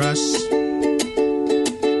 no rush.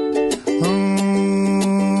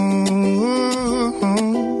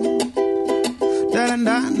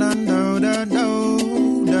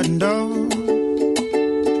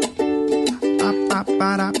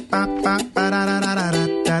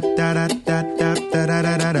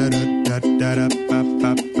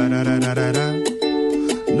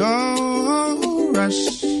 No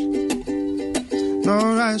rush,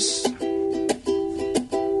 no rush.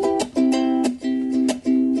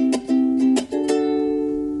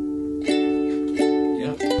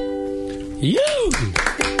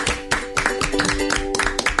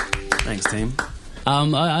 Thanks, team.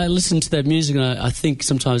 I listen to that music and I think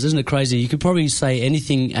sometimes, isn't it crazy? You could probably say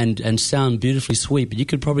anything and sound beautifully sweet, but you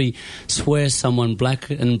could probably swear someone black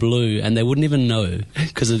and blue and they wouldn't even know,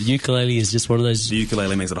 because the ukulele is just one of those... The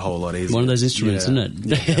ukulele makes it a whole lot easier. One of those instruments, isn't it?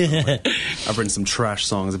 Yeah, I've written some trash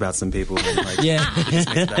songs about some people. And yeah.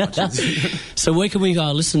 So where can we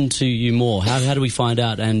listen to you more? How do we find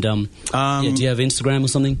out? And do you have Instagram or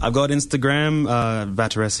something? I've got Instagram,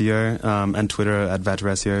 Vateresio, and Twitter at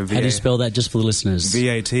Vateresio. How do you spell that just for the listeners?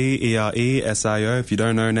 Vateresio. If you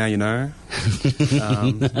don't know, now you know.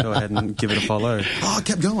 Go ahead and give it a follow. Oh, I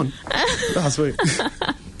kept going. Oh, sweet.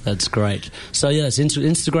 That's great. So, yeah, it's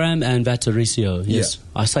Instagram and Vateresio. Yes.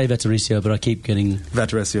 Yeah. I say Vateresio, but I keep getting...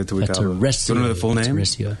 Vateresio Tuikapa. Do you want to know the full name?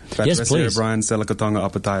 Vateresio. Yes, please. Brian Selakatonga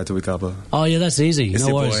Apataya Tuikapa. Oh, yeah, that's easy. It's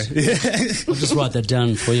no worries. I'll just write that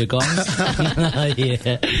down for you guys.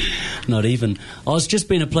 Yeah, not even. Oh, it's just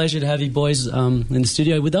been a pleasure to have you boys in the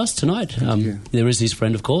studio with us tonight. There is his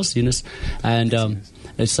friend, of course, Eunice. And...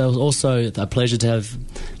 it's also a pleasure to have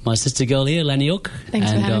my sister girl here, Laniuk.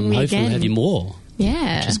 Thanks for having me hopefully again. We'll have you more.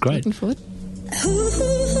 Yeah. Which is great. Looking forward.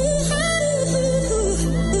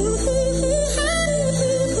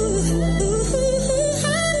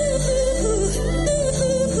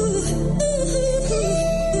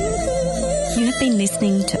 You have been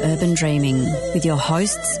listening to Urban Dreaming with your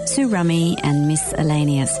hosts, Sue Rummy and Miss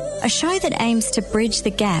Elanius, a show that aims to bridge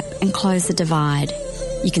the gap and close the divide.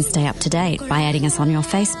 You can stay up to date by adding us on your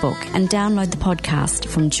Facebook and download the podcast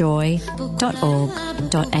from joy.org.au.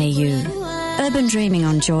 Urban Dreaming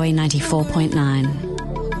on Joy 94.9.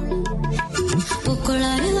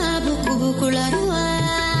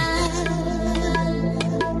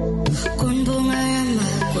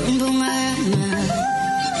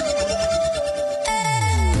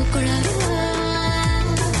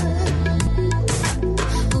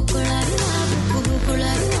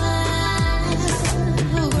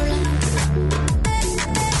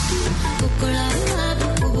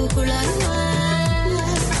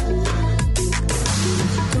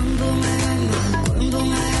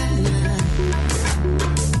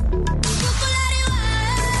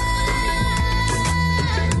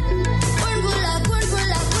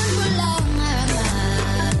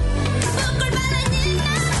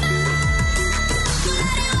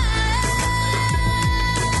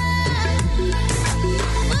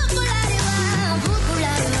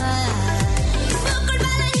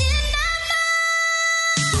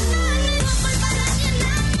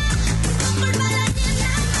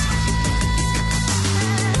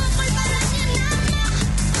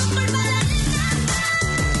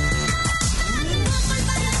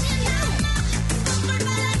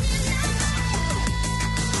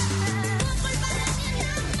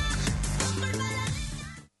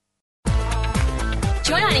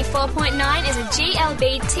 Joy 94.9 is a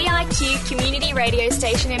GLBTIQ community radio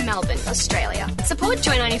station in Melbourne, Australia. Support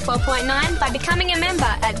Joy 94.9 by becoming a member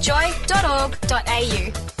at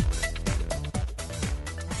joy.org.au.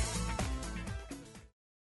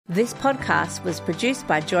 This podcast was produced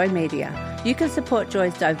by Joy Media. You can support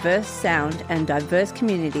Joy's diverse sound and diverse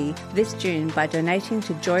community this June by donating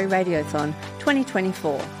to Joy Radiothon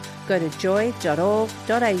 2024. Go to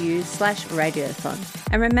joy.org.au/radiothon.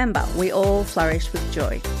 And remember, we all flourish with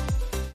joy.